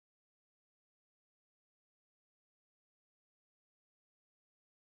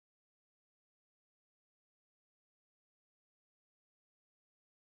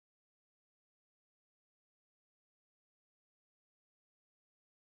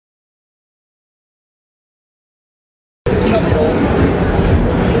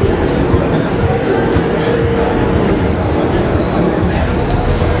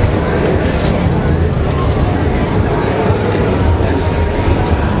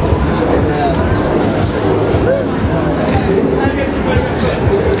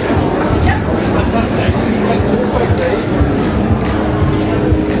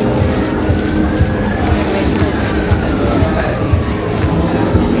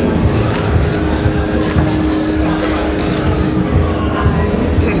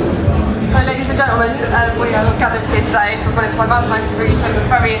today for Valentine. Valentine to bring you some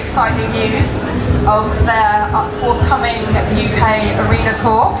very exciting news of their forthcoming UK arena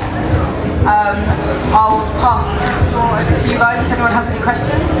tour. I'll pass the floor over to you guys if anyone has any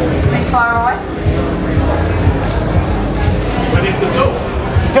questions. Please fire away. When is the tour?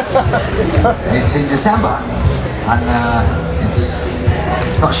 It's in December, and it's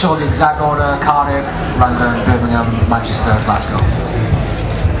not sure the exact order: Cardiff, London, Birmingham, Manchester, Glasgow.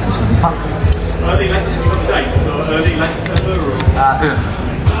 So it's going to be fun. Early, late, have you got dates, or early, late December, or? Early.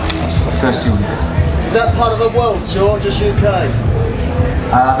 First 2 weeks. Is that part of the world tour, just UK?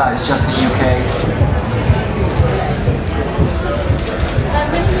 That is just the UK.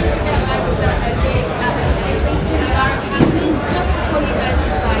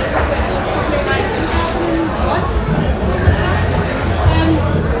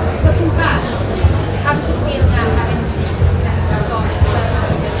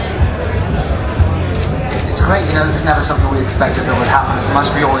 It's great, you know, it's never something we expected that would happen as much.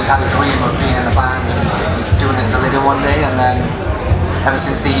 We always had a dream of being in a band and doing it as a living one day, and then ever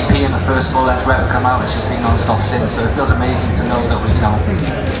since the EP and the first full-length record come out, it's just been non-stop since. So it feels amazing to know that we, you know,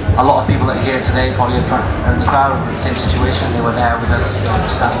 a lot of people that are here today probably are in the crowd with the same situation. They were there with us, you know, in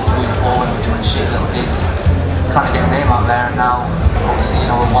 2003 and 4 when we were doing shit little gigs, trying to get a name out there, and now obviously, you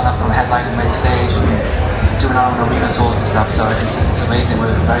know, we're one up from headlining main stage and doing our own arena tours and stuff. So it's amazing.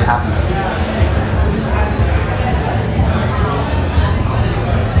 We're very happy.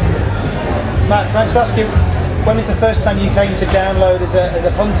 Matt, can I just ask you, when was the first time you came to Download as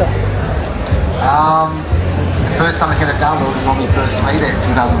a punter? The first time I came to Download was when we first played it in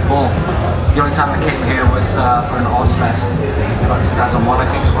 2004. The only time I came here was for an Ozfest, about 2001 I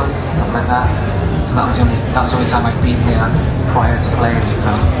think it was, something like that. So that was the only time I'd been here prior to playing. So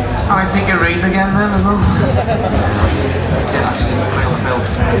I think it rained again then as well. It did actually, real film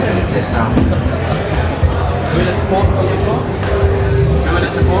this now. Who are the support for this one? Who are the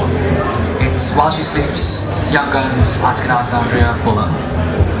supports? It's While She Sleeps, Young Guns, Asking Alexandria, Bullet.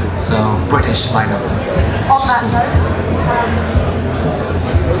 So, British lineup. On that note, we have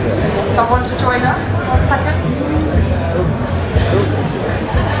someone to join us. 1 second.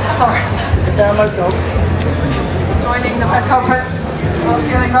 Sorry. Download dog. Joining the press conference,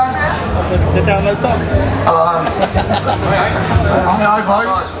 Asking Alexandria. The Download dog. Hello. Hi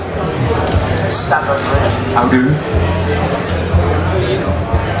boys. Stand over here. How do?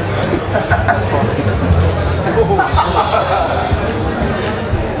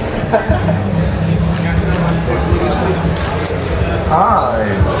 Hi.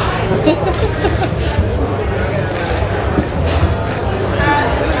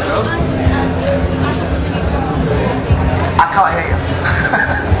 I can't hear you.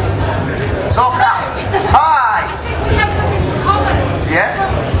 Talk out. Hi. We have something in common. Yeah?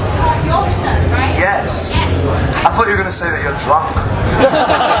 Yorkshire, right? Yes. Yes. I thought you were going to say that you're drunk.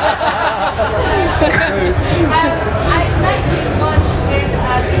 I met you once in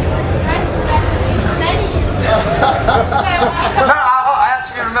Pizza Express many years ago. No, I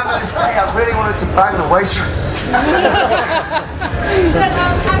actually remember this day. I really wanted to bang the waitress. So I'm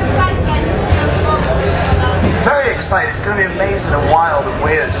excited I need to be on tour. Very excited. It's going to be amazing and wild and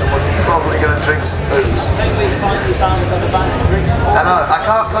weird, and we're probably going to drink some booze. I know. I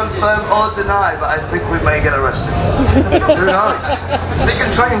can't confirm or deny, but I think we may get arrested. Who knows? We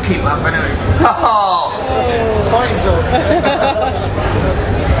can try and keep up anyway. Oh! Fighting talk.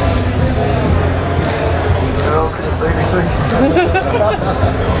 Anyone else going to say anything?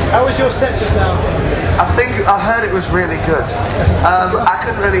 How was your set just now? I heard it was really good. I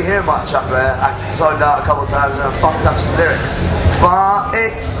couldn't really hear much up there. I zoned out a couple of times and I fucked up some lyrics. But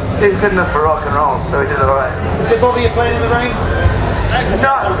it's good enough for rock and roll, so we did alright. Does it bother you playing in the rain?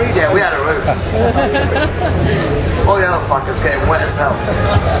 No! Yeah, we had a roof. All the other fuckers getting wet as hell.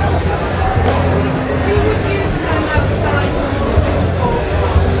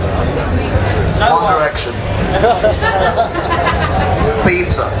 One Direction.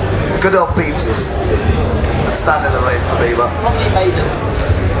 Beebs. Good old Beebses. Let's stand in the rain for Bieber.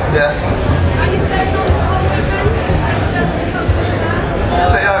 Yeah.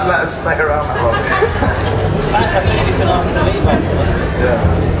 They don't let us stay around that long. Yeah.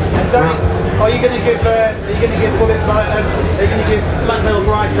 Are you going to give Bullet Black Veil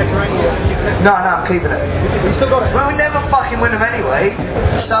Bride Decorating? No, I'm keeping it. You still got it? Well, we never fucking win them anyway,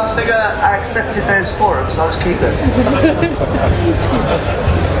 so I figure I accepted theirs for them, so I'll just keep it.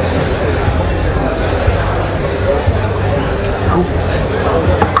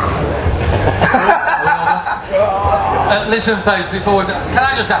 Listen, folks, before can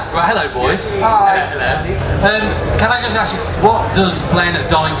I just ask? Well, hello, boys. Hi. Hello. Can I just ask you, what does playing at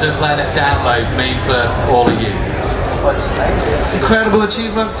Donington, playing at Download mean for all of you? Well, it's amazing. Incredible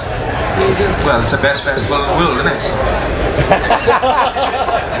achievement. Well, it's the best festival in the world, isn't it?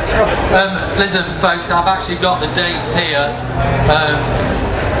 Listen, folks, I've actually got the dates here. And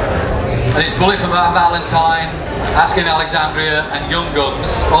it's Bullet for Valentine, Asking Alexandria and Young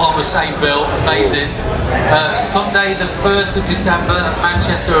Guns, all on the same bill. Amazing. Sunday the 1st of December at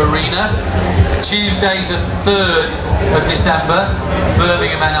Manchester Arena. Tuesday the 3rd of December,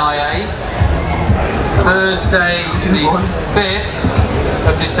 Birmingham NIA. Thursday the 5th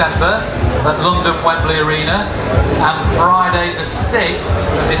of December at London Wembley Arena, and Friday the 6th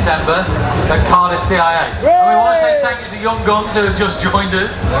of December at Cardiff CIA. And we want to say thank you to Young Guns who have just joined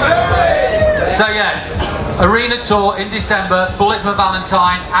us. So yes, arena tour in December, Bullet for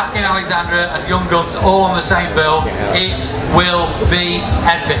Valentine, Asking Alexandria and Young Guns all on the same bill. It will be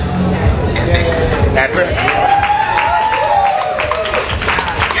epic. Epic.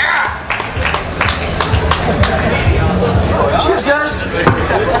 Cheers, guys.